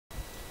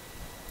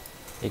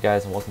Hey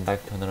guys, and welcome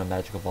back to another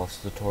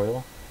Magicavoxel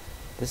tutorial.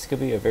 This could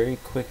be a very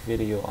quick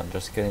video on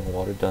just getting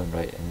water done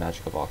right in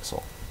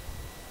Magicavoxel.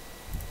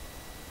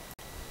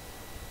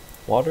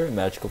 Water in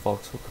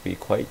Magicavoxel could be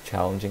quite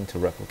challenging to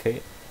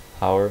replicate.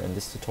 However, in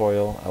this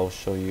tutorial I will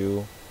show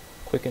you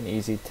quick and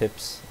easy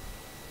tips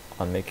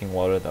on making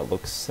water that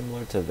looks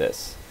similar to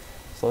this.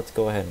 So let's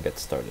go ahead and get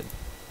started.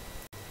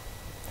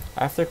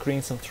 After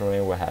creating some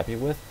terrain we're happy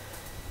with,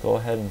 go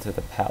ahead into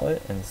the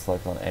palette and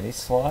select on any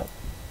slot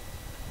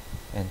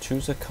and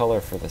choose a color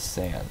for the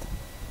sand.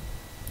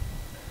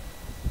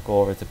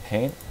 Go over to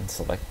paint and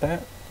select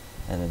that,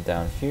 and then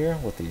down here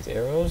with these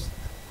arrows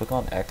click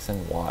on X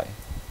and Y,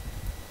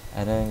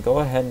 and then go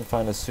ahead and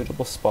find a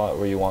suitable spot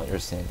where you want your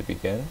sand to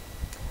begin.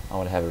 I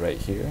want to have it right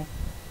here.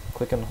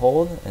 Click and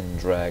hold and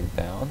drag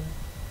down,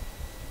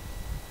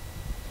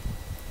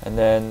 and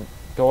then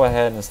go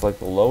ahead and select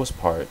the lowest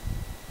part,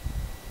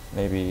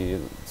 maybe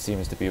it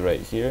seems to be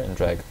right here, and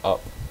drag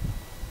up.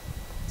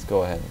 Let's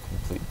go ahead and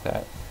complete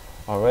that.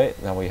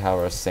 Alright, now we have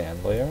our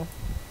sand layer,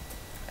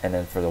 and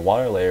then for the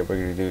water layer we're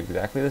going to do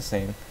exactly the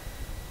same.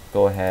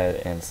 Go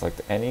ahead and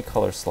select any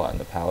color slot in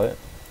the palette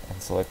and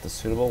select the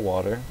suitable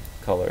water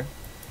color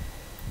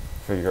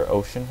for your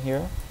ocean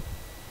here.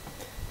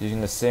 Using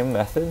the same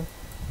method,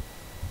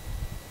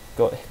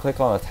 click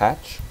on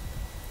attach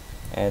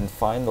and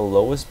find the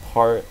lowest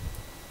part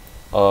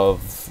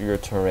of your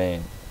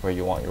terrain where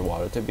you want your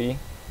water to be.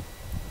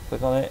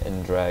 Click on it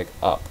and drag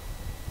up.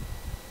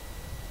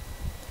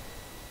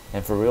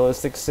 And for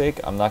realistic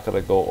sake, I'm not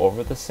going to go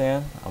over the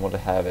sand. I'm going to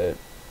have it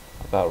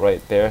about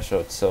right there so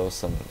it shows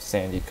some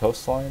sandy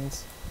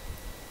coastlines.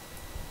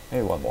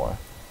 Maybe one more.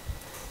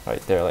 Right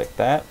there like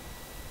that.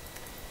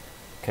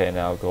 Okay,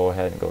 now go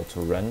ahead and go to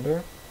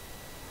render.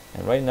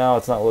 And right now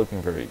it's not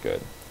looking very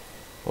good,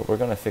 but we're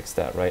going to fix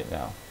that right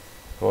now.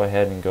 Go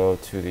ahead and go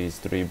to these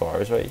three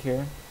bars right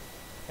here,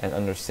 and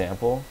under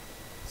sample,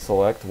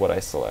 select what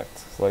I select.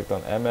 Select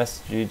on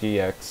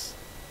MSGGX,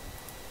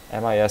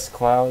 MIS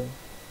Cloud,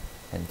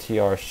 and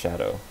TR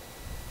Shadow.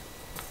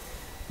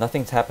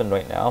 Nothing's happened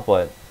right now,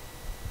 but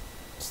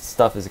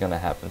stuff is going to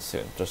happen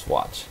soon. Just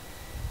watch.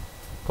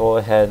 Go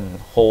ahead and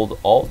hold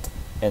Alt,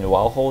 and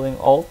while holding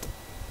Alt,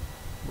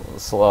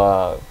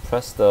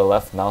 press the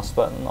left mouse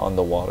button on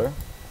the water.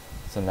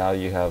 So now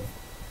you have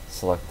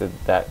selected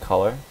that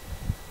color.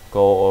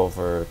 Go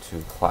over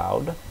to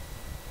Cloud.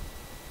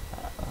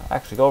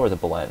 Actually, go over to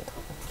Blend.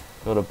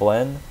 Go to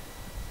Blend,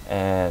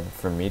 and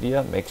for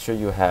Media, make sure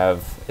you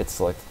have it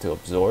selected to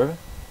Absorb.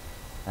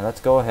 And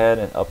let's go ahead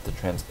and up the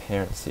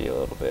transparency a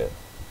little bit.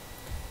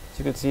 As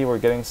you can see, we're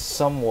getting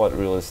somewhat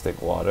realistic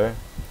water.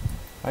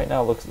 Right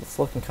now it's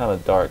looking kind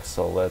of dark,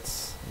 so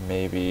let's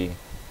maybe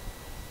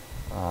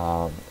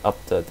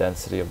up the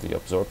density of the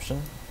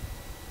absorption.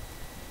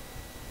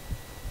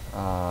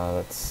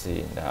 Let's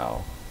see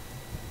now.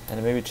 And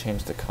then maybe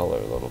change the color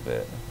a little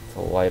bit to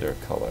a lighter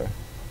color,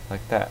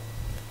 like that.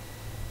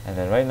 And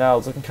then right now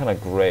it's looking kind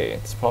of gray.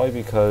 It's probably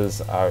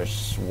because our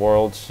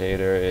world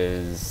shader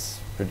is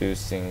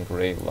producing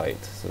gray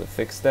light. So to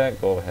fix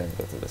that, go ahead and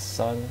go to the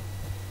sun,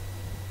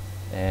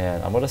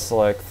 and I'm going to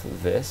select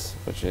this,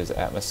 which is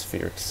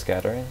atmospheric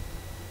scattering,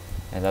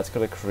 and that's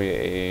going to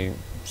create a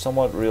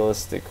somewhat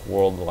realistic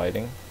world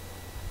lighting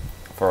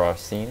for our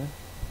scene.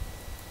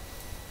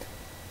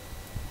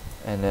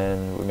 And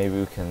then maybe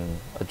we can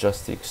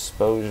adjust the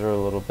exposure a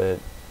little bit,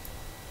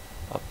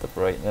 up the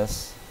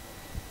brightness,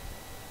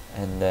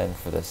 and then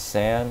for the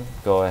sand,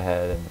 go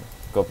ahead and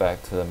go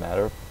back to the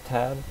matter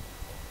tab.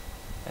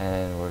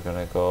 And we're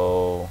gonna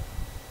go,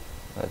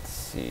 let's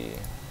see,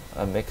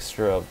 a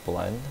mixture of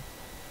blend,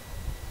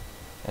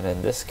 and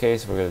in this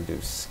case we're gonna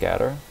do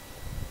scatter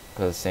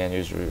because sand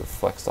usually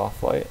reflects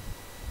off light.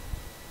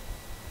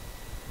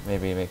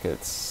 Maybe make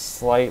it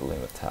slightly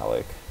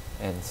metallic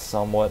and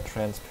somewhat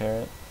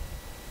transparent,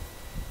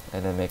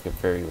 and then make it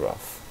very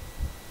rough.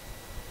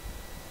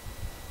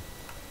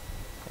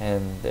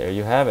 And there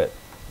you have it.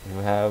 You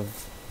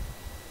have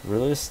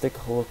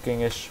realistic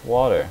looking-ish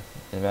water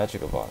in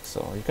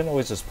Magicavoxel. You can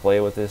always just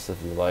play with this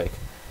if you like.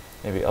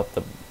 Maybe up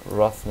the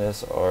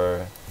roughness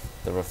or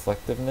the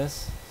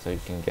reflectiveness so you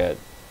can get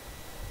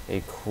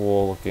a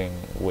cool looking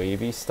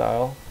wavy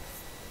style.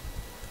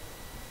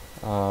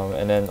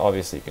 And then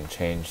obviously you can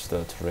change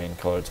the terrain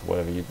color to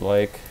whatever you'd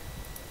like.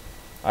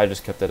 I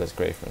just kept it as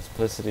gray for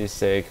simplicity's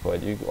sake,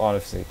 but you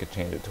honestly could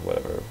change it to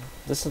whatever.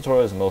 This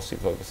tutorial is mostly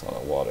focused on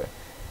the water.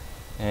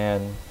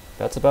 And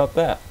that's about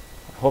that.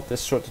 I hope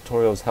this short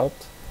tutorial has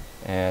helped,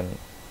 and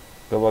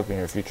good luck in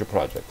your future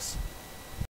projects.